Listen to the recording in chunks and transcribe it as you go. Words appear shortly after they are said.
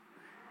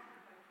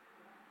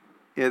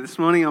Yeah, this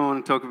morning I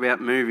want to talk about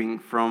moving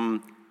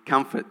from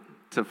comfort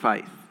to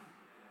faith.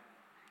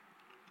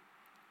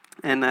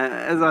 And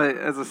as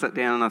I sat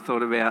down and I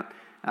thought about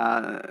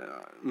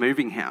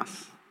moving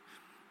house,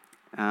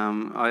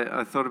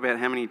 I thought about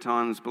how many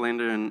times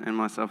Belinda and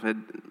myself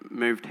had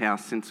moved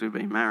house since we've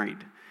been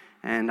married.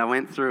 And I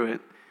went through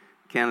it,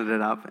 counted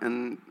it up,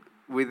 and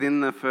within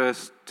the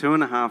first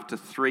 2.5 to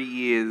 3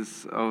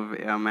 years of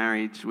our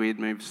marriage, we had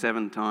moved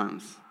 7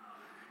 times.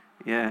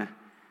 Yeah.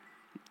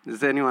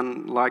 Does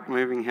anyone like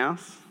moving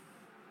house?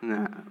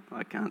 No,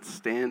 I can't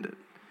stand it.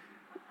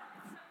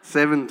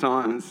 7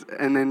 times.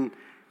 And then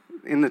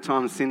in the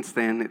time since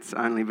then, it's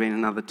only been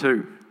another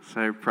 2.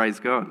 So praise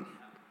God.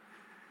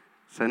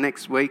 So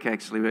next week,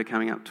 actually, we're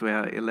coming up to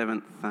our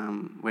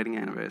 11th wedding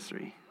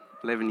anniversary.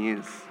 11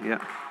 years,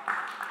 yeah.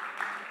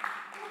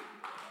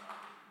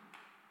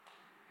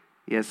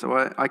 Yeah,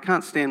 so I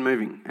can't stand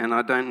moving, and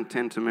I don't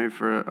intend to move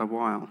for a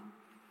while.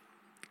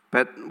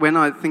 But when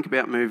I think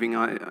about moving,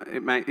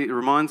 it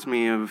reminds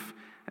me of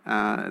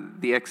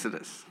the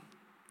Exodus.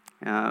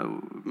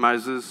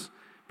 Moses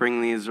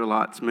bringing the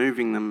Israelites,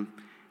 moving them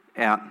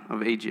out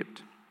of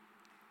Egypt.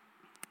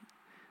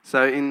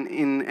 So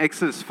in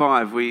Exodus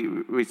 5,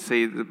 we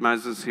see that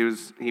Moses,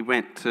 he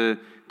went to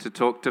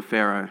talk to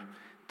Pharaoh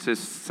to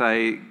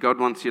say, God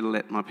wants you to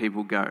let my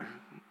people go.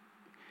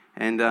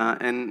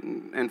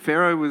 And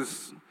Pharaoh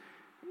was...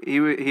 He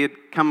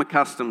had come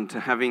accustomed to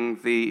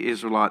having the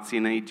Israelites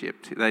in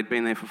Egypt. They'd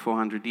been there for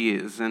 400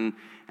 years, and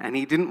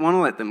he didn't want to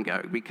let them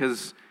go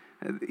because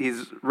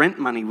his rent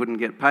money wouldn't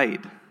get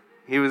paid.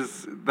 They were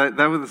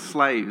the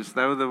slaves.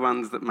 They were the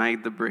ones that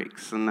made the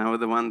bricks, and they were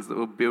the ones that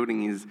were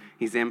building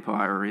his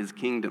empire or his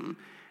kingdom.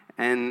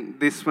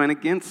 And this went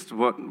against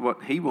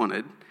what he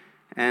wanted,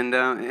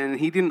 and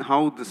he didn't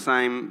hold the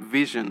same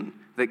vision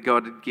that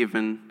God had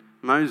given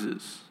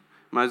Moses.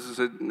 Moses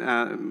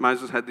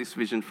had this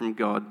vision from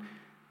God,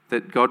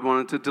 that God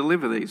wanted to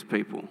deliver these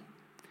people.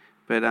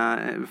 But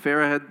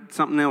Pharaoh had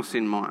something else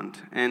in mind.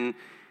 And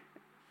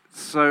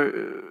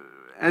so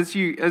as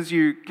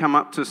you come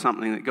up to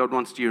something that God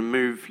wants you to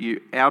move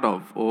you out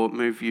of or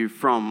move you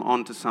from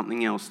onto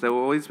something else, there will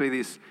always be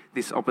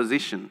this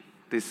opposition,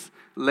 this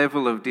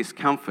level of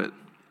discomfort.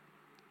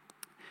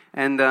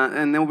 And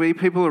there will be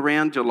people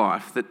around your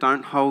life that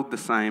don't hold the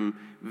same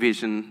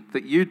vision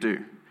that you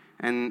do.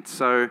 And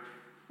so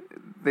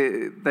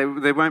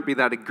there won't be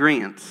that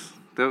agreement.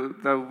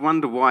 They'll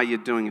wonder why you're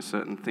doing a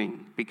certain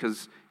thing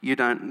because they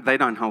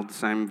don't hold the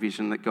same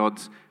vision that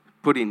God's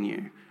put in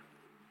you.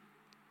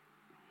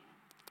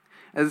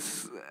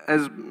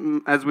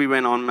 As we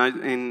went on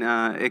in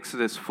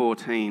Exodus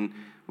 14,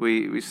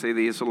 we see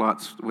the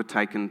Israelites were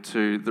taken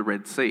to the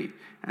Red Sea,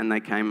 and they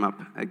came up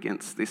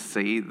against this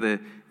sea. The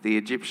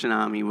Egyptian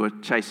army were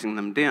chasing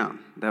them down.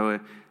 They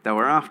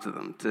were after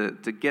them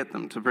to get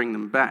them, to bring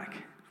them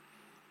back.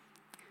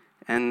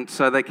 And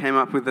so they came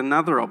up with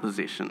another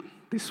opposition.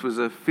 This was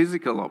a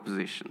physical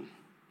opposition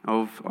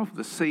of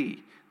the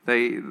sea.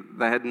 They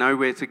had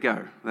nowhere to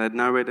go. They had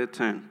nowhere to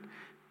turn.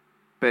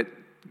 But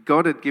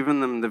God had given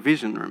them the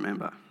vision,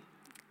 remember.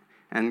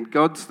 And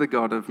God's the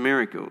God of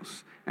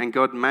miracles. And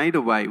God made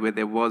a way where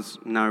there was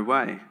no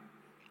way.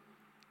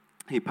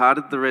 He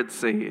parted the Red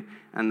Sea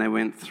and they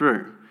went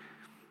through.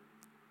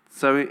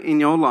 So in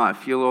your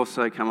life, you'll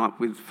also come up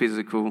with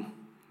physical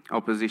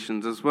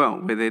oppositions as well,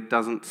 where there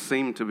doesn't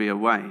seem to be a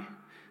way.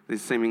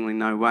 There's seemingly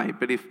no way.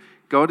 But if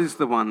God is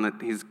the one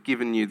that has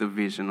given you the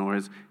vision or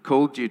has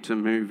called you to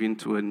move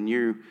into a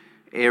new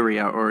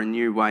area or a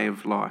new way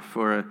of life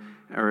or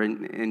a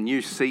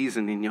new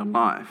season in your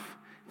life,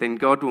 then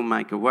God will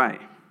make a way.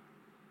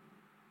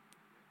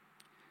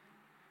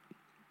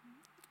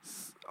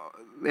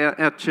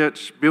 Our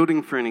church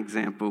building, for an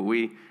example,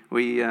 we've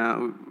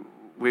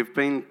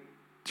been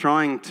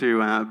trying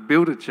to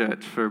build a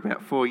church for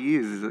about 4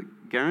 years,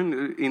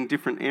 Garen, in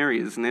different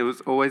areas, and there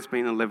was always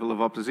been a level of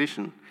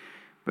opposition.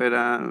 But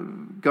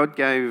God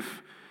gave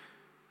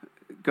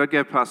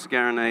Pastor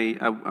Garen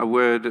a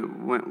word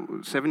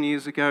 7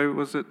 years ago,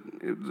 was it,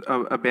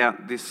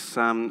 about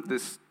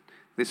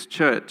this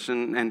church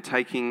and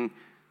taking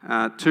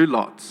 2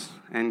 lots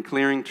and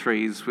clearing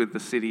trees with the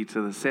city to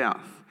the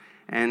south,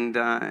 and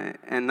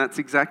that's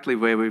exactly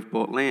where we've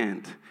bought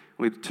land,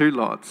 with 2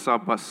 lots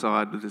side by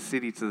side with the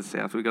city to the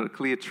south. We've got to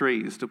clear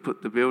trees to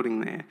put the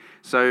building there.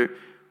 So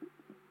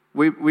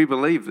we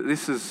believe that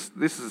this is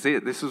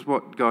it. This is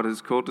what God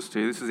has called us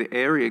to. This is the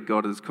area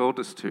God has called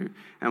us to.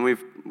 And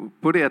we've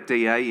put our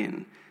DA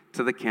in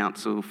to the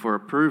council for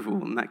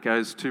approval, and that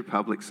goes to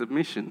public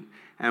submission.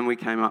 And we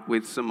came up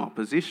with some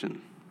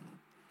opposition.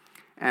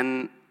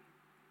 And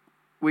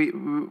we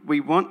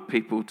want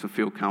people to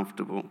feel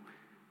comfortable.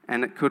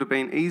 And it could have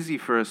been easy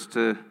for us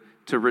to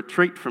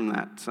retreat from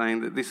that,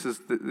 saying that this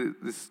is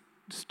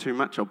too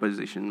much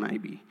opposition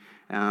maybe.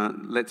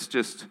 Let's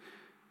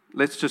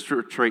just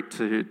retreat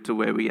to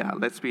where we are.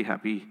 Let's be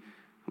happy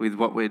with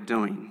what we're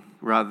doing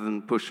rather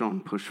than push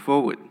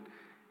forward.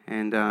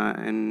 And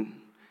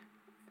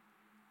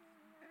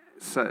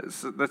so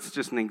that's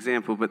just an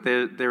example. But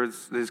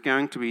there's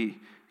going to be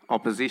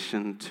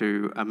opposition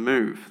to a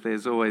move.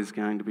 There's always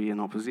going to be an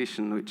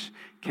opposition which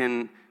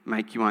can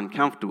make you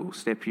uncomfortable,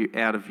 step you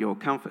out of your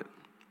comfort.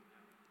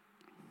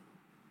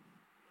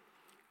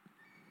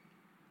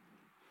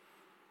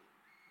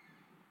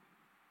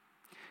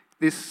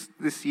 This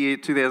year,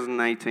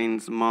 2018,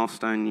 is a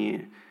milestone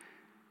year.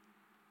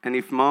 And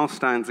if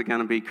milestones are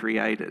going to be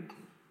created,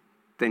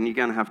 then you're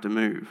going to have to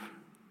move.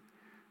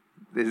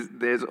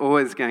 There's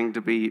always going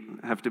to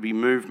have to be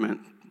movement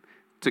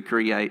to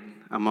create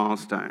a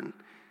milestone,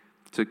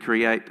 to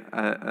create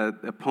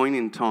a point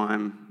in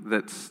time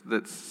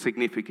that's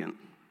significant.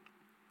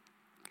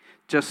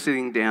 Just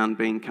sitting down,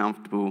 being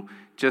comfortable,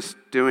 just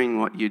doing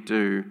what you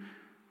do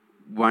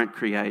won't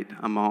create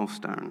a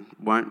milestone,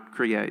 won't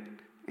create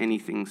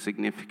anything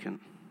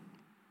significant.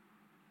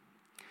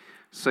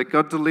 So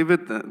God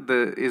delivered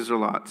the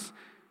Israelites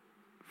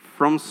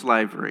from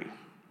slavery,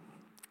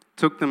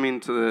 took them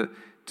into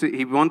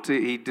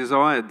He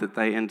desired that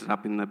they ended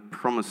up in the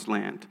promised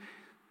land,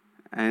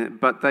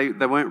 but they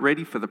weren't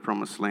ready for the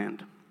promised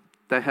land.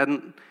 They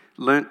hadn't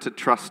learnt to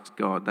trust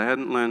God. They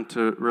hadn't learned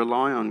to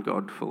rely on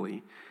God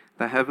fully.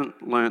 They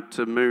haven't learnt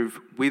to move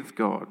with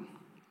God.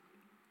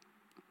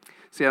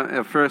 See,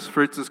 our first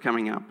fruits is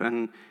coming up,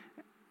 and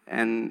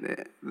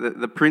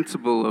the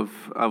principle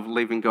of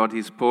leaving God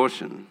His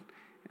portion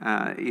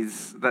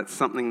that's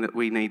something that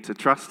we need to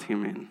trust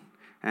Him in,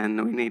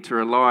 and we need to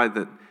rely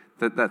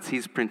that's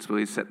His principle.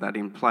 He set that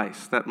in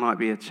place. That might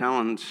be a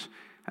challenge.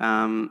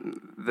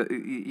 That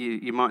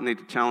you might need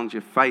to challenge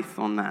your faith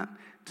on that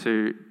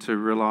to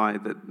rely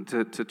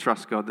to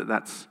trust God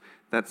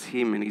that's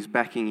Him, and He's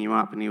backing you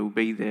up, and He'll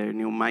be there, and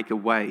He'll make a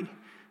way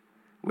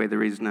where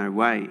there is no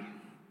way.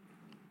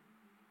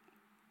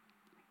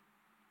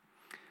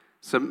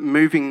 So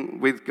moving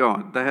with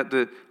God, they had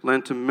to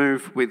learn to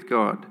move with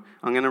God.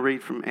 I'm going to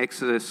read from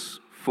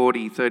Exodus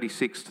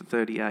 40:36 to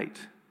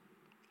 38.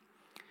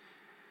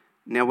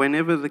 Now,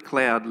 whenever the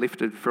cloud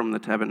lifted from the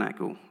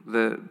tabernacle,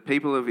 the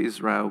people of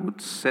Israel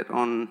would set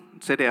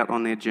out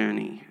on their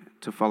journey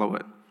to follow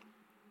it.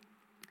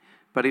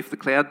 But if the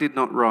cloud did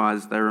not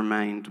rise, they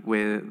remained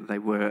where they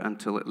were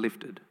until it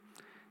lifted.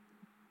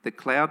 The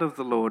cloud of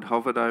the Lord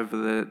hovered over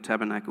the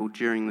tabernacle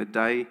during the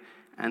day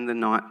and the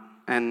night,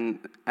 and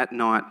at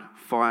night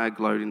fire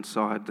glowed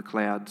inside the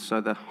cloud,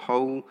 so the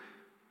whole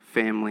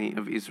family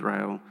of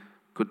Israel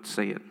could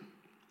see it.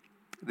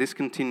 This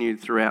continued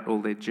throughout all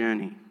their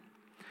journey.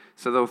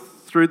 So they were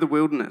through the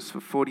wilderness for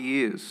 40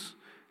 years,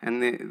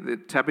 and the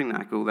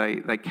tabernacle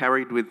they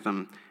carried with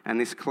them, and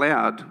this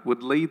cloud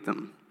would lead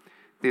them.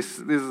 This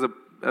is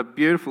a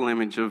beautiful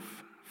image of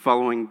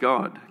following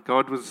God.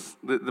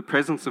 The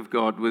presence of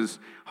God was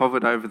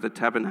hovered over the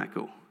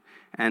tabernacle,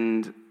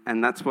 and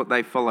that's what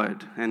they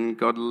followed, and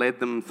God led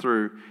them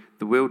through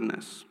the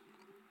wilderness.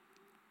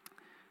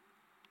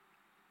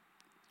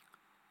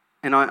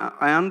 And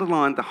I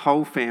underlined the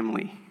whole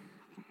family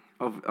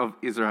of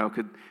Israel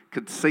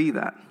could see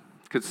that,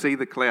 could see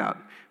the cloud,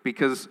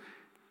 because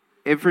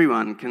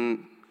everyone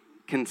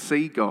can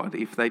see God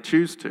if they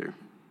choose to.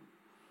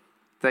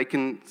 They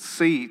can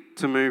see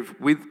to move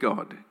with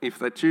God if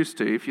they choose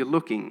to, if you're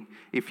looking,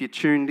 if you're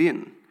tuned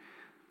in.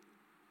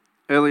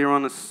 Earlier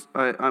on,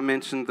 I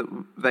mentioned that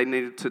they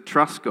needed to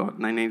trust God,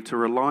 and they needed to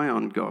rely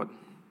on God,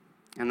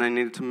 and they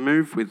needed to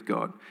move with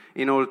God.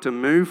 In order to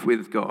move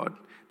with God,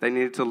 they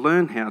needed to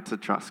learn how to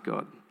trust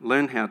God,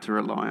 learn how to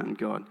rely on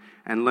God,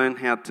 and learn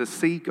how to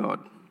see God.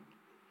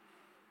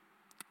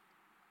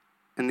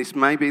 And this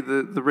may be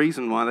the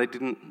reason why they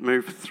didn't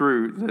move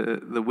through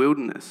the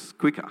wilderness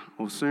quicker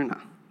or sooner.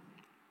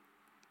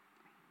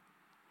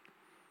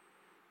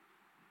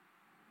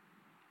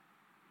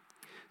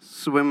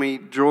 So when we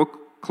draw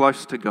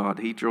close to God,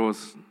 He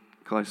draws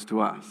close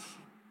to us.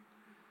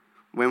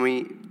 When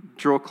we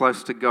draw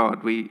close to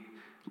God, we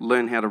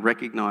learn how to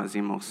recognize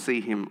Him or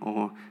see Him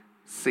or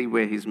see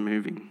where He's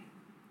moving.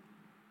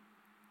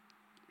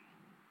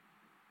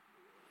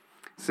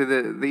 So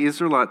the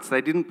Israelites, they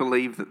didn't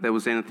believe that there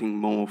was anything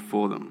more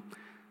for them.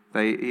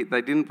 They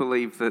didn't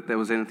believe that there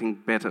was anything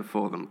better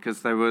for them,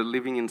 because they were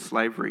living in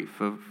slavery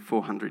for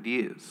 400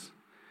 years.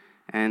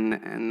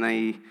 And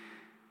they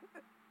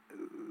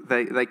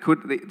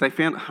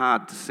found it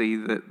hard to see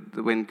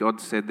that when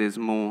God said there's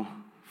more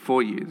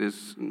for you,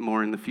 there's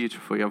more in the future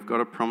for you. I've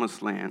got a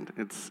promised land.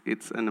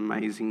 It's an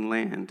amazing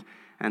land.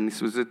 And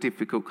this was a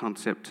difficult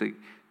concept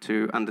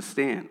to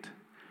understand.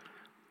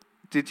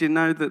 Did you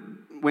know that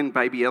when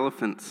baby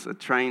elephants are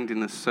trained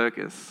in a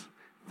circus,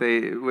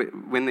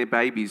 when they're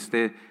babies,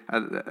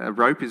 a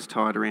rope is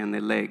tied around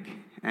their leg,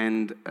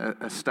 and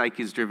a stake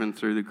is driven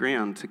through the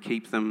ground to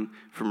keep them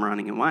from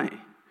running away.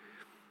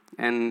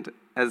 And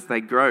as they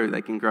grow,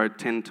 they can grow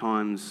 10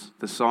 times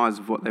the size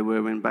of what they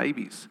were when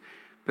babies.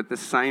 But the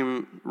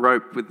same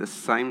rope with the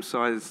same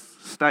size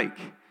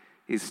stake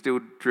is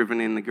still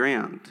driven in the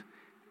ground,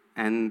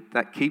 and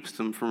that keeps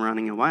them from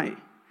running away.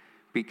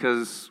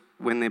 Because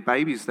when they're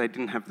babies, they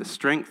didn't have the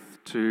strength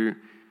to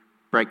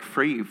break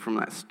free from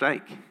that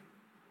stake.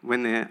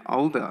 When they're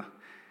older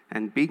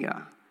and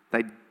bigger,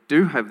 they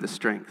do have the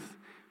strength,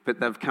 but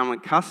they've come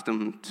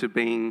accustomed to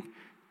being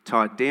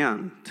tied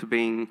down, to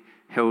being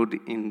held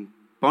in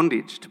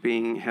bondage, to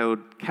being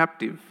held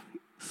captive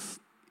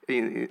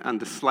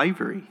under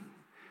slavery.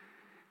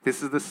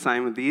 This is the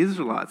same with the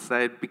Israelites.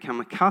 They had become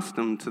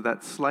accustomed to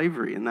that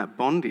slavery and that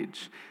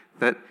bondage,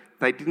 that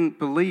they didn't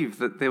believe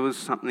that there was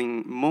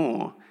something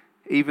more,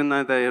 even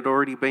though they had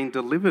already been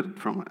delivered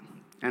from it.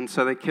 And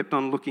so they kept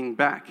on looking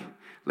back.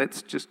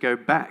 Let's just go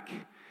back,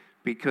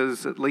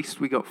 because at least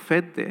we got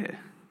fed there.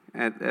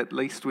 At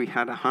least we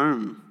had a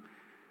home.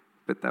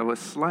 But they were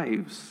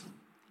slaves,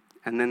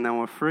 and then they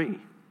were free.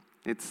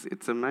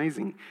 It's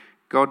amazing.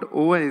 God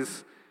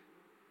always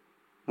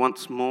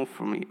wants more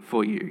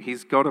for you.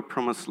 He's got a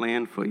promised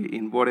land for you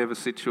in whatever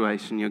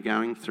situation you're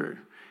going through.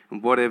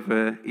 And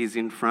whatever is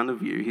in front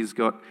of you, he's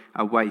got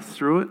a way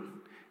through it,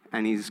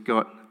 and he's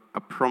got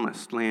a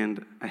promised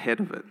land ahead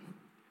of it.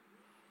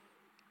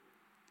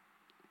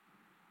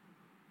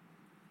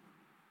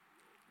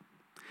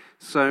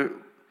 So,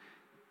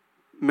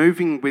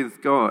 moving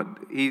with God,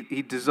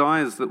 he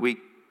desires that we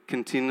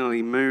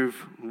continually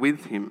move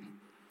with him,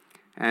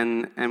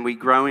 and we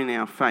grow in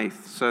our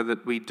faith so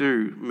that we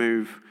do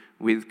move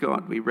with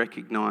God. We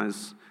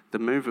recognise the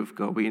move of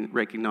God. We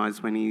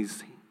recognise when he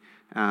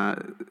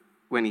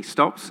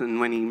stops and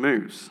when he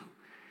moves.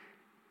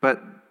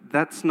 But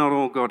that's not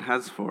all God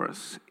has for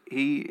us.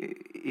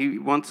 He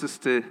wants us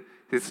to.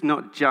 It's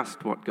not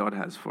just what God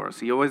has for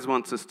us. He always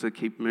wants us to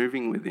keep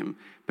moving with him,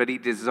 but he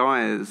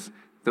desires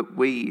that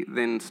we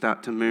then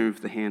start to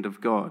move the hand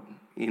of God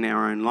in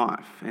our own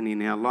life and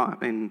in our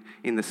life and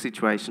in the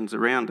situations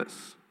around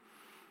us,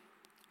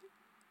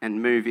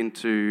 and move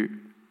into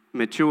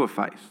mature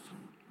faith.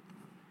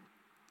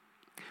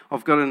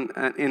 I've got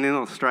an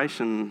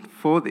illustration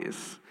for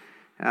this.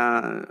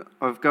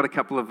 I've got a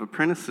couple of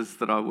apprentices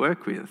that I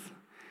work with,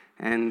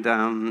 and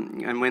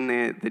when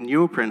they're the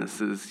new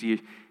apprentices,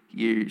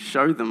 you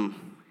show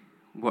them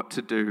what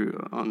to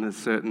do on a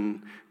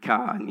certain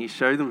car, and you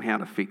show them how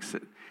to fix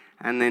it.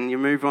 And then you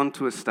move on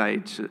to a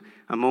stage,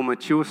 a more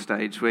mature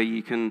stage, where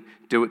you can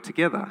do it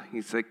together.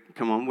 You say,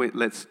 come on,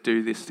 let's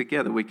do this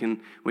together. We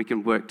can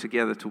work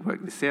together to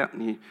work this out.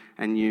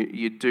 And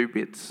you do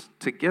bits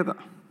together,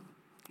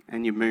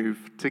 and you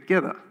move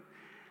together.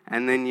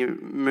 And then you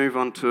move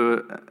on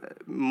to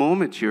more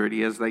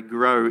maturity as they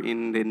grow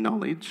in their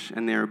knowledge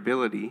and their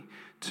ability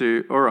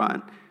to, all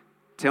right,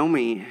 tell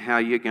me how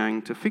you're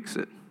going to fix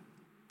it.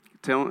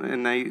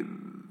 And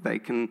they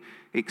can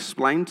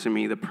explain to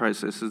me the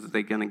processes that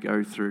they're going to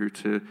go through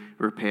to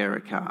repair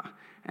a car.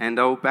 And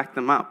I'll back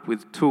them up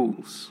with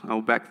tools.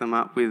 I'll back them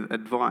up with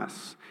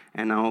advice.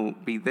 And I'll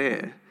be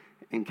there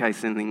in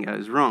case anything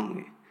goes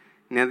wrong.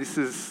 Now, this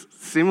is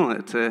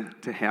similar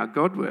to how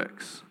God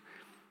works.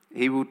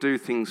 He will do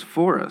things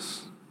for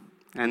us,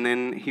 and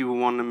then he will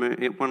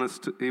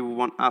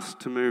want us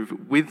to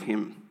move with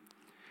him.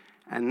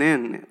 And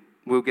then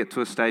we'll get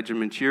to a stage of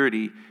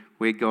maturity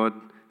where God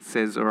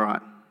says, all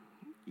right,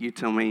 you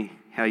tell me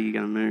how you're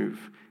going to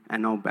move,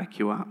 and I'll back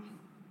you up.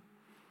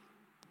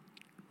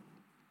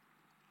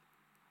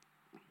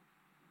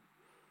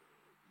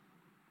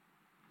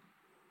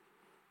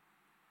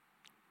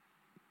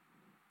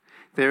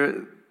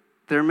 There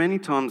are many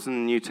times in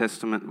the New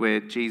Testament where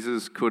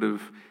Jesus could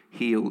have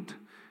healed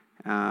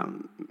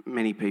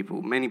many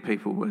people. Many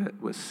people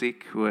were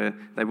sick,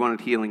 they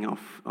wanted healing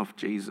off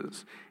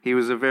Jesus. He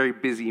was a very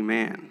busy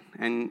man,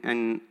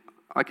 and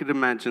I could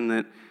imagine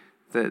that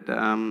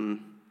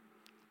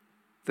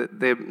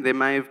there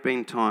may have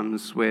been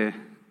times where,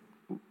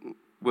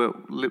 well,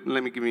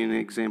 let me give you an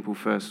example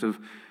first of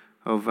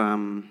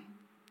the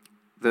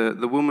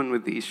woman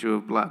with the issue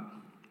of blood.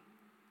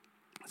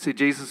 See,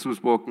 Jesus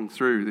was walking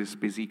through this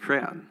busy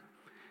crowd,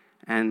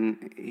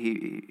 and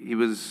he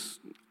was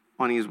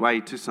on his way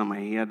to somewhere.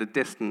 He had a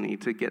destiny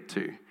to get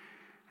to.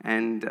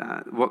 And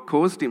what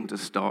caused him to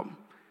stop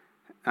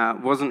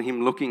wasn't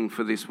him looking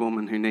for this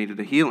woman who needed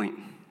a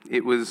healing.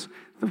 It was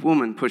the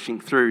woman pushing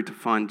through to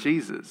find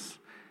Jesus.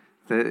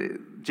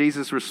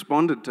 Jesus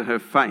responded to her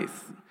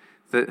faith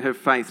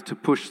to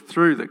push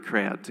through the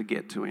crowd to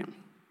get to him.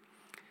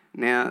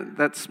 Now,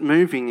 that's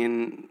moving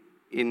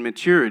in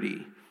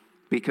maturity,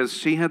 because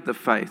she had the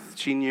faith.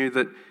 She knew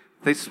that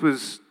this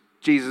was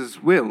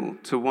Jesus' will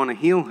to want to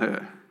heal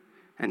her.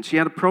 And she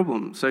had a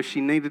problem, so she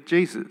needed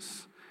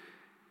Jesus.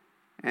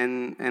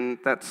 And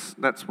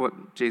that's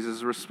what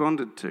Jesus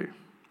responded to.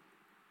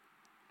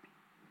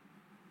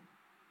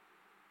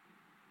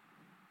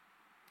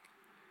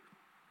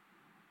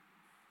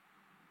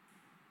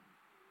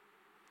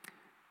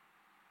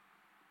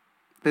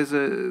 There's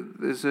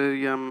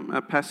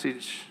a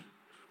passage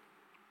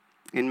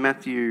in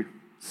Matthew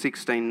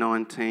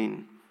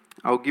 16:19.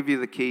 I'll give you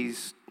the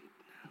keys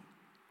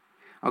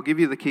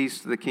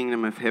to the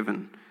kingdom of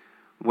heaven.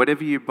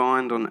 Whatever you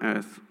bind on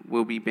earth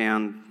will be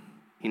bound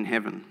in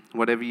heaven.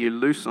 Whatever you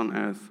loose on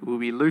earth will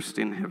be loosed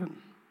in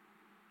heaven.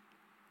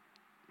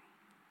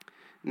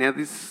 Now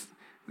this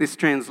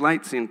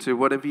translates into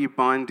whatever you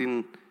bind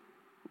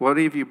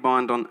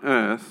on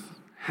earth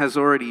has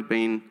already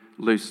been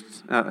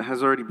loosed,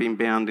 has already been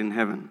bound in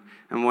heaven,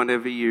 and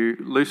whatever you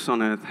loose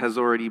on earth has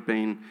already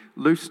been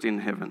loosed in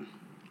heaven.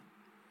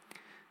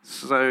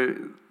 So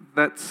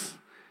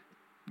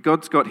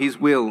God's got his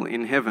will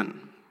in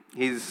heaven,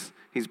 his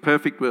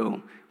perfect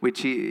will,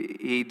 which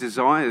he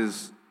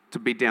desires to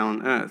be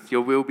done on earth.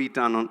 Your will be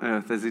done on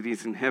earth as it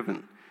is in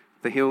heaven.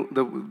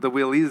 The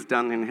will is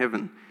done in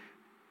heaven.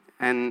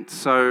 And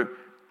so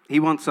he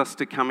wants us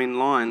to come in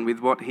line with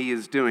what he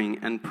is doing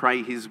and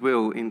pray his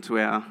will into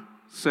our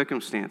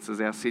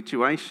circumstances, our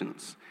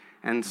situations.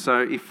 And so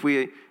if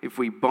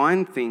we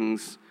bind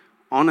things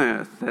on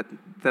earth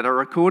that are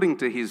according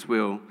to his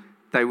will,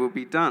 they will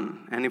be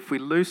done. And if we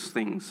loose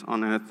things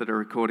on earth that are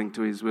according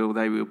to his will,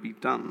 they will be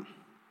done.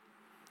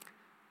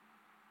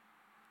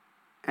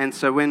 And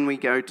so when we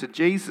go to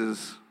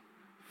Jesus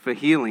for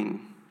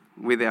healing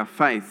with our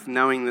faith,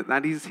 knowing that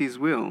that is his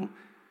will,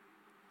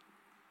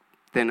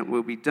 then it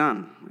will be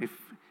done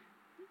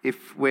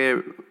if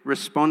we're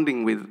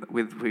responding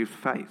with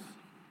faith.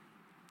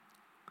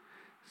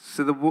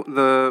 So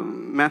the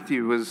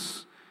Matthew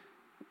was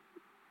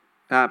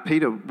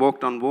Peter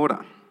walked on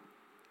water.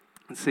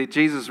 And see,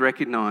 Jesus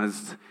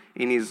recognised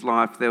in his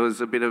life there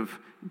was a bit of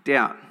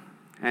doubt,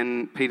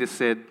 and Peter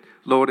said,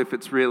 "Lord, if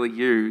it's really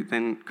you,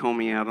 then call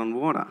me out on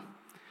water."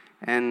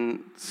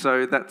 And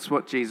so that's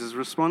what Jesus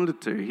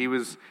responded to. He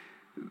was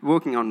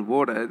walking on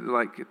water,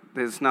 like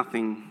there's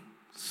nothing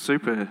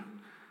super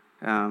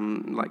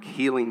like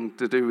healing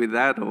to do with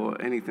that or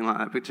anything like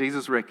that. But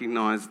Jesus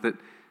recognised that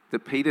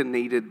Peter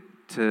needed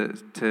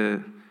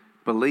to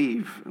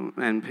believe,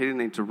 and Peter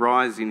needed to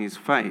rise in his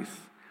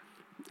faith.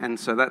 And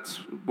so that's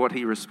what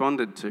he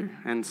responded to.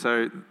 And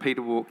so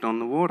Peter walked on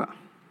the water.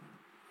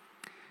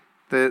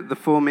 The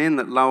four men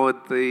that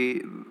lowered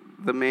the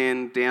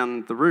man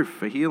down the roof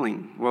for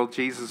healing while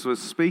Jesus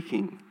was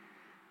speaking,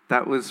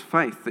 that was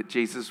faith that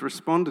Jesus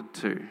responded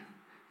to.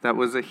 That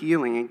was a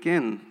healing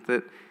again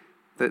that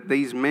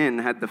these men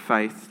had the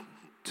faith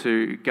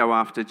to go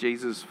after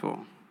Jesus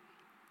for.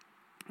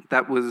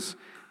 That was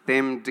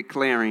them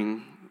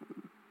declaring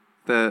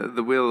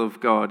the will of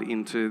God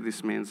into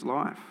this man's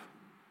life.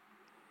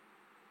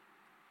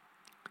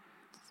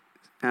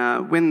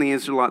 When the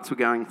Israelites were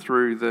going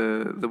through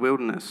the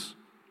wilderness,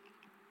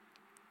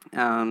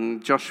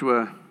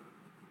 Joshua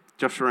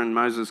and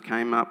Moses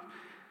came up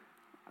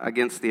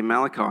against the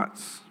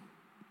Amalekites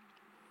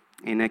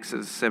in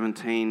Exodus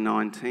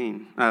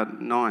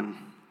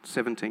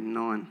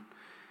 17:9.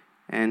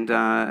 And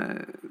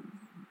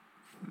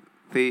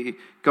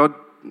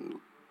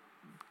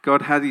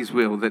God had his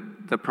will,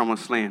 that the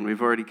promised land.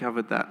 We've already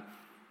covered that.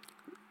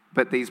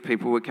 But these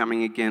people were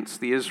coming against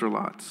the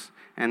Israelites.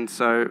 And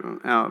so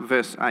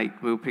verse 8,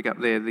 we'll pick up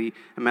there. The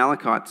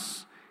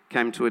Amalekites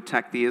came to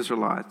attack the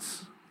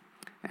Israelites.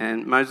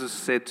 And Moses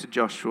said to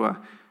Joshua,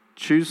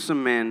 choose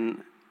some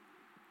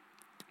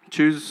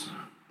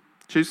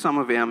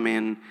of our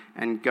men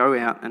and go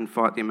out and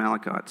fight the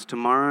Amalekites.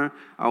 Tomorrow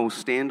I will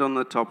stand on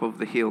the top of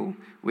the hill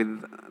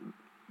with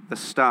the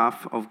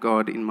staff of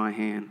God in my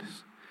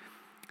hands.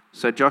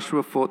 So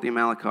Joshua fought the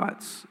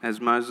Amalekites as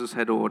Moses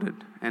had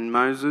ordered, and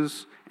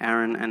Moses,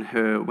 Aaron, and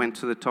Hur went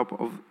to the top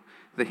of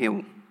the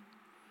hill.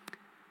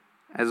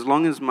 As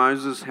long as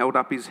Moses held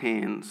up his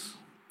hands,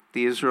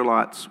 the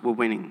Israelites were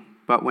winning,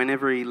 but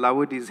whenever he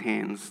lowered his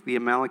hands, the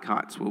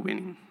Amalekites were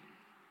winning.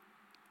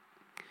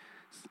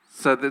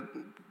 So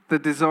the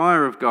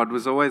desire of God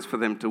was always for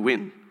them to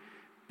win,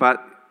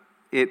 but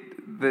the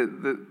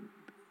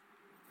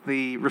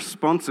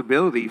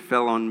responsibility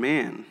fell on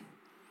man,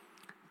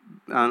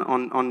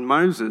 on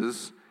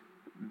Moses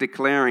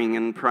declaring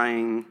and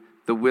praying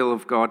the will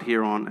of God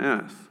here on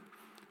earth.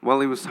 While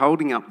he was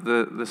holding up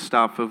the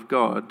staff of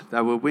God,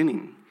 they were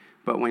winning,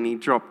 but when he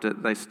dropped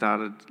it, they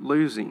started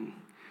losing.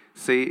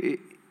 See,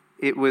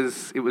 it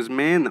was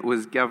man that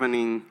was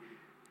governing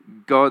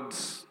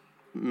God's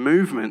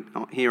movement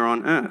here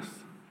on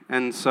earth.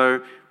 And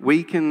so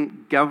we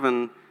can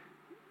govern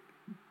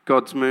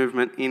God's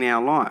movement in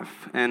our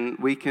life, and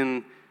we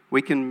can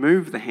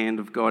move the hand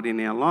of God in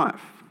our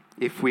life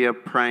if we are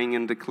praying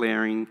and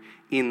declaring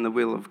in the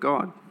will of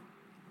God.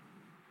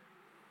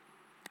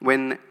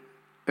 When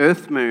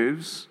earth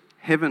moves,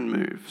 heaven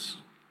moves.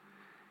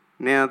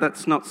 Now,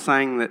 that's not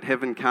saying that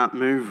heaven can't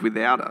move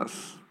without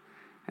us,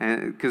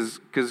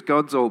 because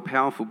God's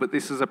all-powerful, but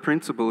this is a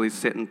principle is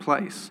set in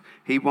place.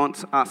 He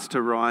wants us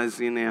to rise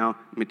in our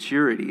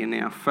maturity, in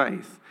our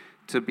faith,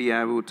 to be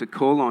able to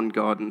call on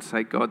God and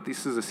say, God,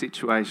 this is a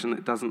situation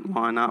that doesn't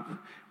line up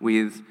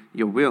with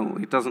your will.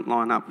 It doesn't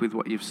line up with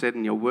what you've said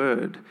in your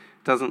word.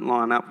 It doesn't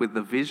line up with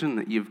the vision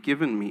that you've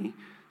given me.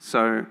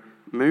 So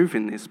move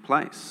in this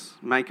place.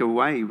 Make a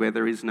way where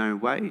there is no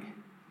way.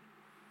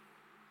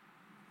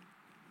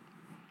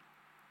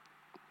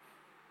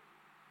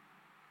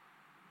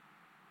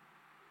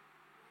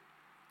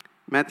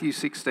 Matthew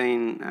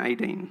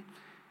 16:18,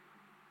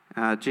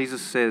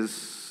 Jesus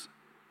says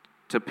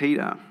to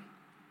Peter,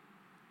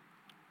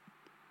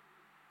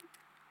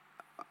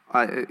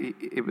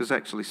 it was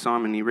actually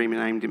Simon, he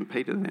renamed him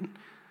Peter then.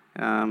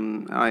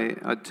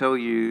 I tell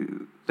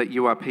you that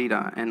you are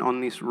Peter, and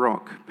on this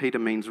rock, Peter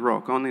means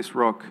rock, on this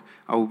rock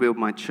I will build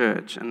my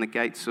church, and the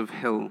gates of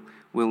hell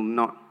will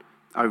not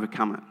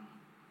overcome it.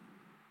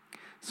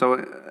 So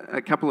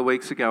a couple of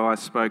weeks ago I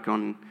spoke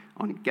on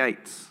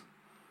gates.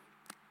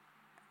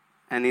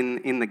 And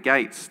in the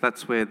gates,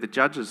 that's where the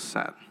judges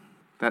sat.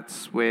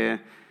 That's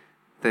where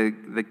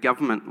the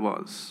government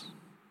was.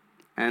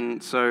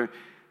 And so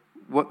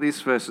what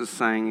this verse is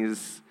saying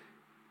is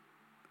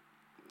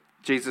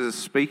Jesus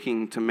is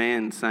speaking to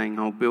man saying,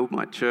 I'll build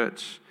my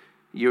church.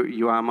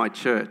 You are my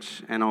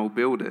church and I'll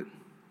build it.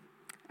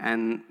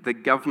 And the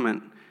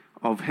government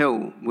of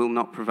hell will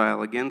not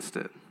prevail against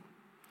it.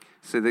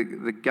 So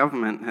the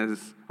government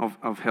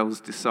of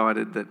hell's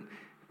decided that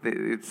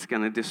it's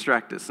going to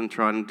distract us and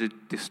try and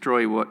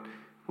destroy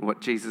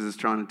what Jesus is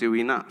trying to do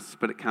in us,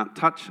 but it can't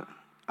touch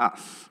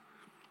us.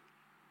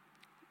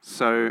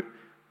 So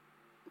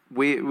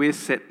we're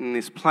set in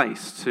this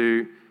place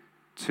to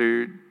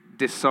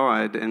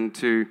decide and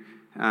to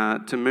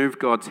move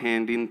God's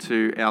hand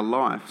into our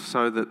life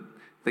so that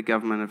the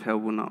government of hell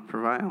will not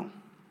prevail.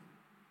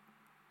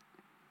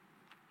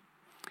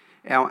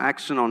 Our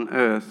action on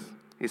earth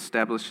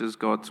establishes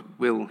God's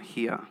will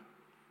here.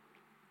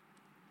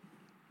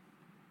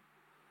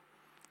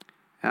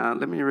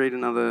 Let me read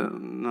another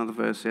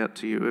verse out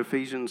to you.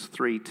 Ephesians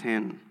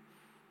 3:10.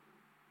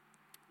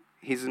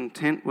 His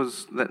intent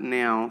was that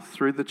now,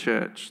 through the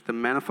church, the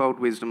manifold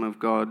wisdom of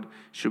God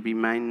should be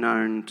made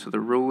known to the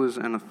rulers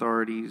and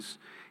authorities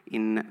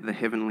in the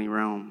heavenly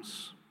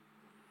realms.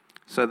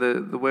 So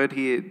the word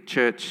here,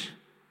 church,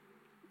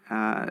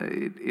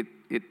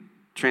 it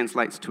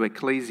translates to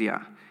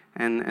ecclesia.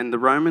 And the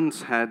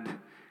Romans had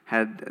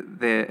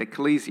their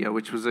ecclesia,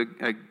 which was a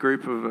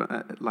group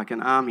of, like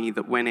an army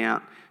that went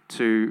out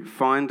to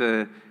find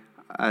an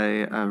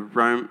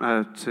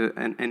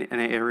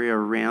area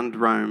around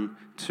Rome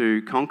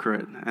to conquer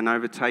it and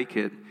overtake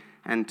it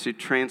and to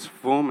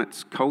transform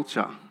its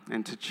culture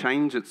and to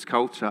change its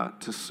culture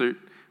to suit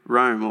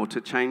Rome or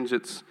to change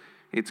its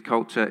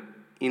culture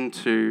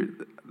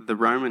into the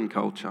Roman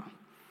culture.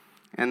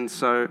 And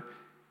so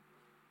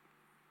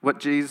what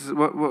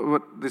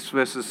this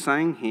verse is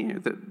saying here,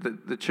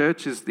 that the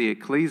church is the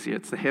ecclesia,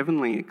 it's the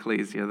heavenly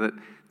ecclesia,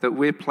 that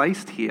we're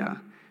placed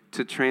here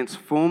to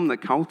transform the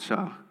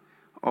culture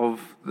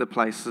of the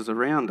places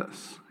around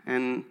us.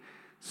 And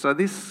so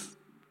this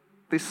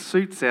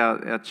suits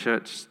our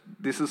church.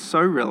 This is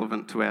so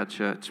relevant to our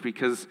church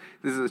because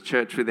this is a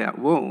church without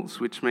walls,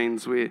 which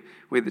means we're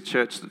the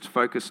church that's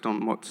focused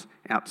on what's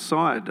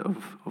outside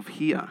of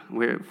here.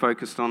 We're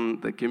focused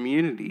on the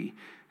community.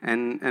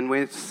 And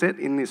we're set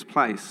in this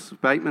place,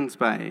 Bateman's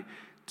Bay,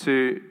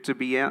 to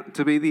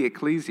be the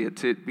ecclesia,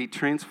 to be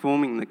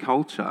transforming the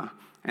culture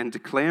and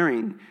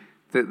declaring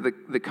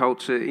the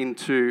culture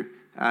into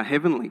a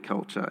heavenly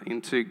culture,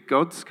 into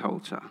God's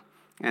culture,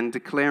 and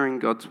declaring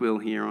God's will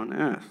here on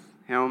earth.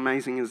 How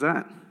amazing is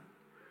that?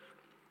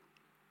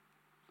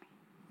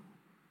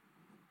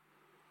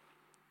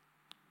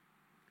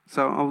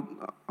 So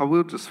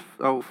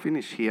I'll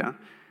finish here.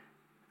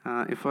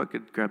 If I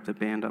could grab the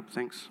band up,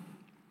 thanks.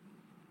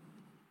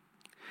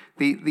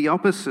 The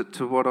opposite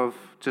to what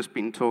I've just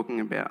been talking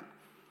about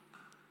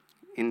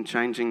in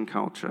changing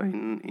culture,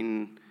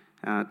 in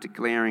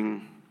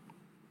declaring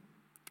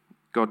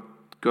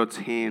God's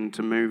hand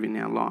to move in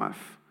our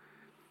life,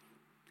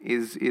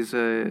 is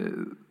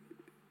the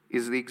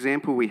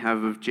example we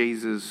have of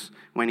Jesus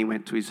when he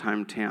went to his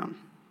hometown.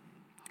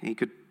 He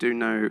could do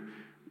no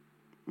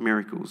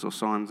miracles or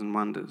signs and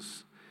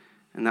wonders,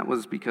 and that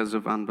was because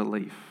of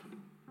unbelief.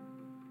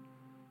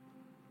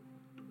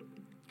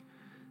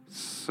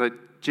 So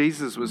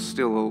Jesus was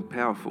still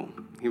all-powerful.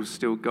 He was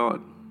still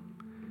God.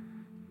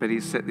 But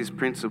he set this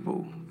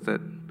principle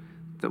that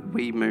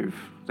we move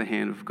the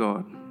hand of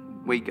God.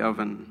 We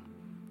govern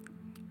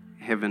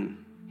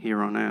heaven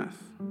here on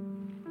earth.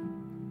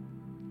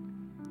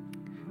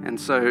 And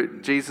so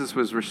Jesus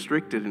was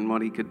restricted in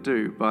what he could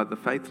do by the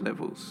faith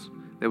levels.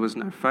 There was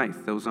no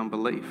faith, there was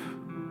unbelief.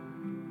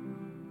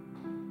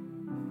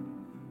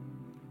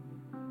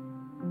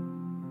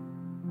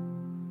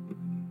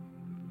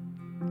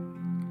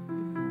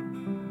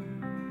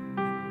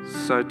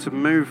 So to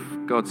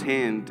move God's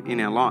hand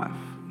in our life,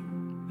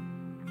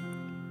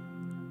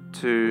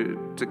 to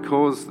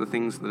cause the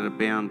things that are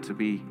bound to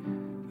be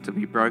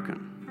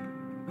broken,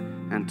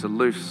 and to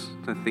loose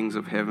the things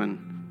of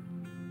heaven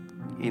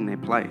in their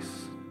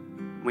place,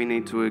 we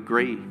need to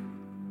agree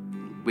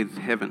with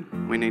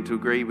heaven. We need to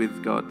agree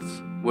with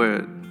God's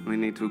word. We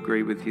need to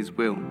agree with his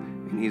will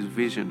and his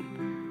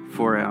vision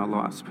for our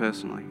lives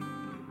personally.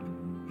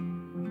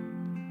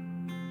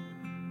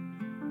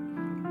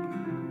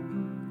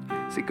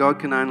 See, God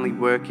can only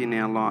work in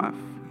our life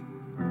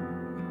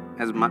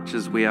as much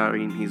as we are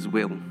in his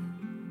will.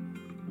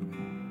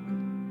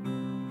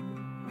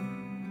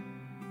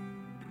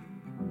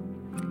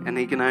 And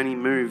he can only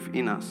move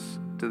in us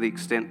to the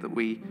extent that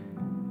we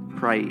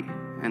pray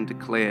and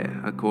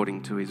declare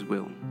according to his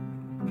will.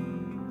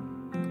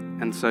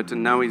 And so to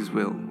know his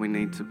will, we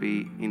need to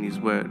be in his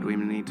word. We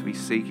need to be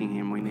seeking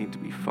him. We need to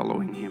be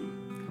following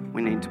him.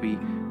 We need to be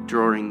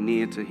drawing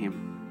near to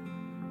him.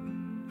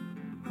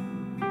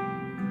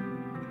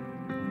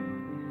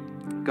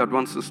 God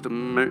wants to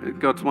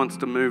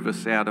move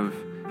us out of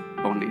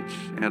bondage,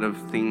 out of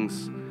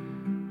things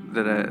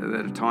that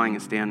are tying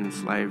us down in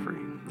slavery,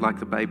 like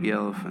the baby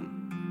elephant.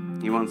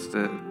 He wants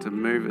to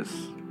move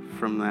us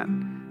from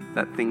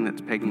that thing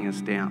that's pegging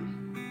us down.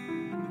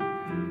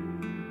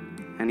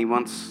 And he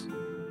wants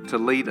to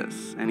lead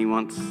us, and he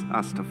wants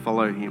us to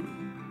follow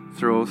him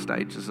through all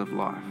stages of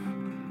life.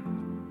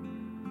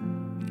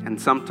 And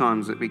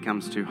sometimes it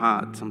becomes too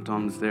hard.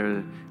 Sometimes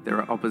there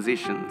are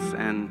oppositions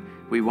and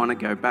we want to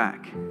go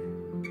back.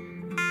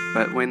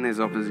 But when there's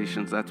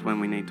oppositions, that's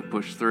when we need to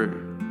push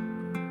through.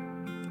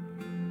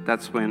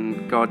 That's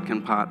when God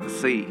can part the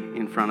sea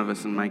in front of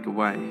us and make a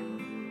way.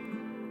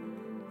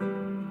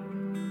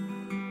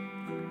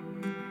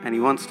 And he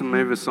wants to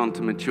move us on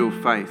to mature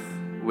faith,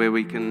 where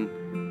we can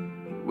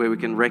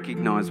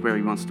recognise where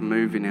he wants to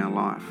move in our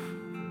life,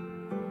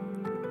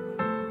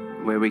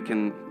 where we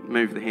can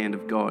move the hand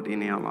of God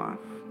in our life.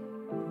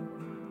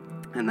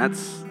 And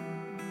that's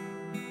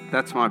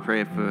my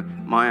prayer for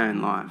my own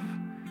life.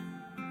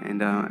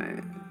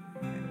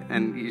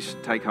 And you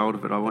should take hold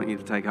of it. I want you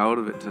to take hold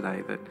of it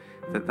today,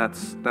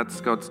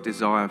 that's God's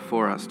desire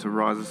for us, to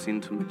rise us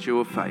into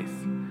mature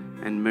faith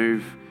and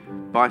move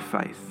by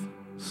faith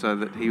so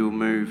that he will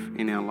move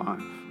in our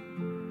life.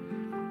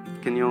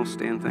 Can you all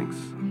stand? Thanks.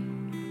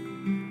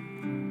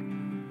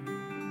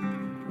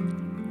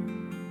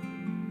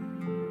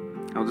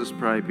 I'll just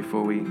pray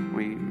before we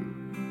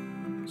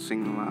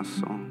sing the last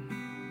song.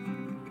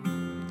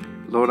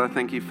 Lord, I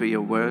thank you for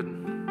your word.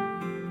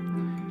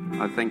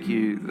 I thank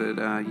you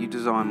that you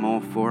desire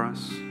more for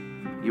us.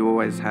 You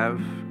always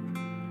have.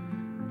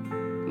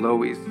 Lord,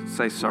 we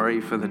say sorry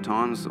for the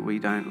times that we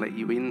don't let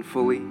you in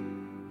fully.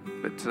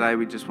 But today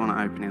we just want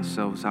to open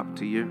ourselves up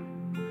to you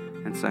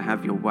and say,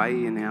 have your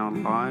way in our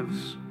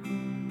lives.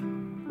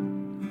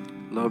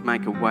 Lord,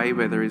 make a way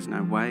where there is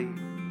no way.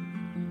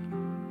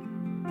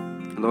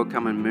 Lord,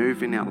 come and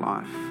move in our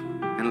life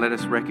and let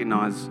us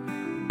recognise,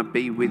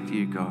 be with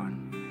you, God.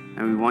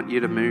 And we want you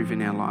to move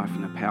in our life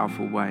in a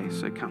powerful way.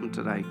 So come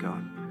today,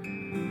 God.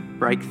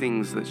 Break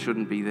things that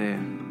shouldn't be there.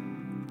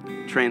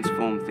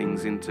 Transform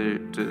things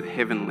into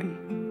heavenly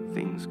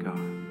things, God.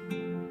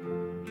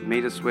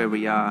 Meet us where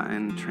we are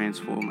and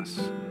transform us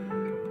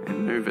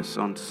and move us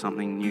on to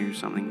something new,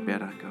 something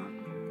better, God.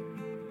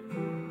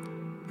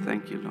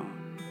 Thank you, Lord.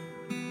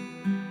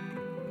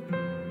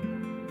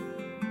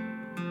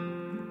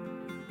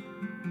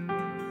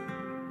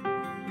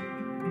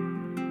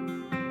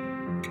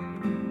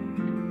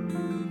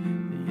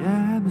 The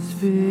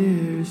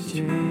atmosphere is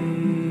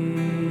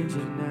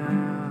changing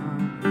now,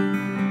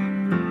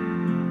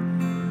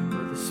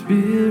 for the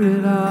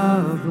Spirit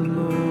of the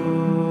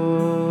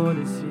Lord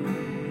is here.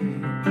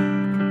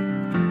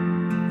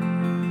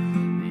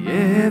 The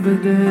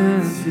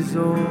evidence is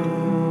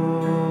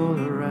all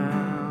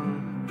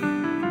around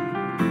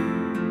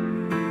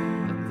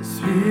that the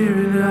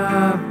Spirit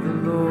of the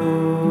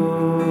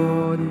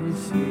Lord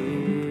is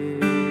here.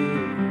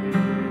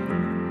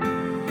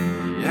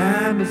 The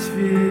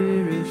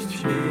atmosphere is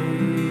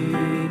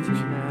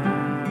changing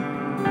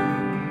now.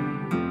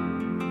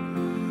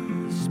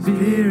 The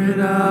Spirit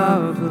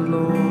of the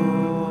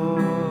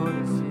Lord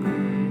is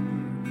here.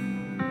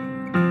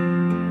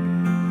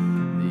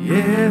 The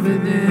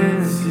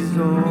evidence is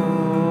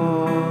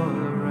all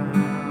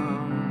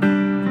around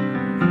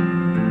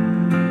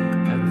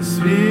that the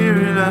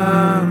Spirit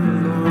of the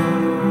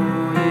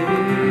Lord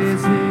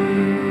is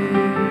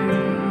here.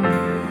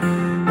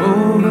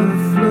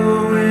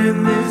 Overflow in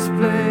this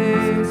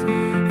place.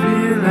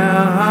 Fill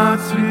our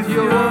hearts with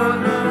your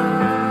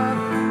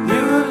love.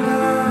 Your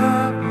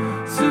love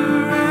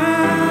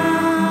surrounds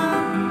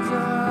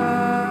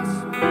us.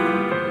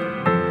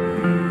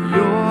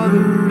 You're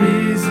the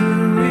reason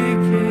we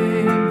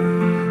came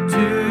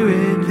to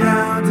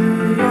encounter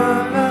your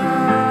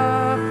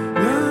love.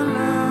 Your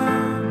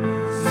love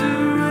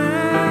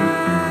surrounds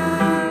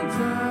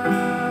us.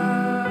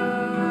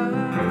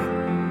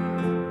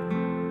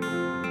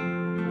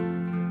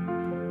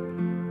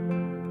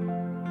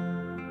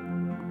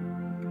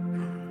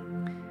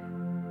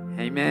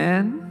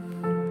 Amen.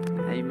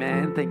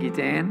 Amen. Thank you,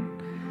 Dan.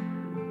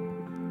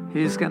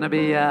 Who's going to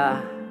be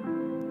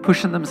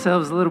pushing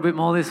themselves a little bit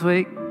more this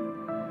week?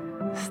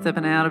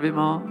 Stepping out a bit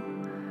more?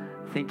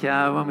 I think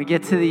when we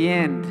get to the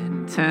end,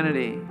 in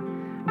eternity,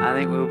 I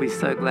think we'll be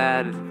so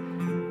glad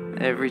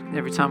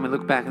every time we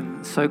look back,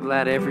 and so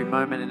glad every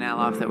moment in our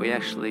life that we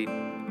actually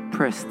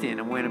pressed in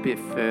and went a bit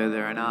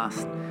further and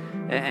asked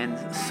and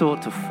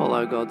sought to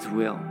follow God's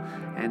will.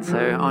 And so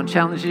I want to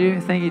challenge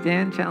you. Thank you,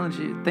 Dan.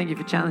 Thank you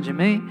for challenging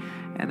me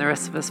and the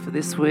rest of us for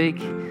this week.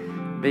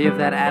 Be of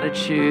that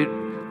attitude.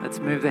 Let's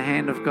move the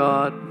hand of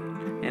God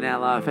in our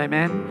life.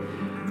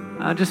 Amen.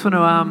 I just want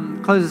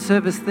to close the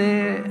service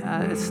there.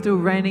 It's still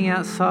raining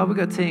outside. We've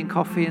got tea and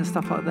coffee and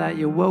stuff like that.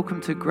 You're welcome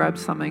to grab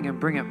something and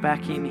bring it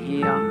back in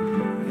here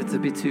if it's a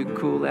bit too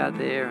cool out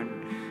there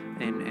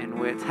and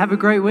wet. Have a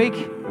great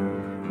week.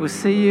 We'll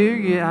see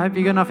you. I hope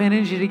you got enough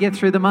energy to get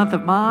through the month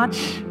of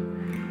March.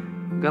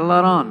 We've got a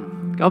lot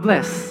on. God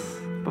bless.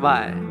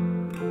 Bye-bye.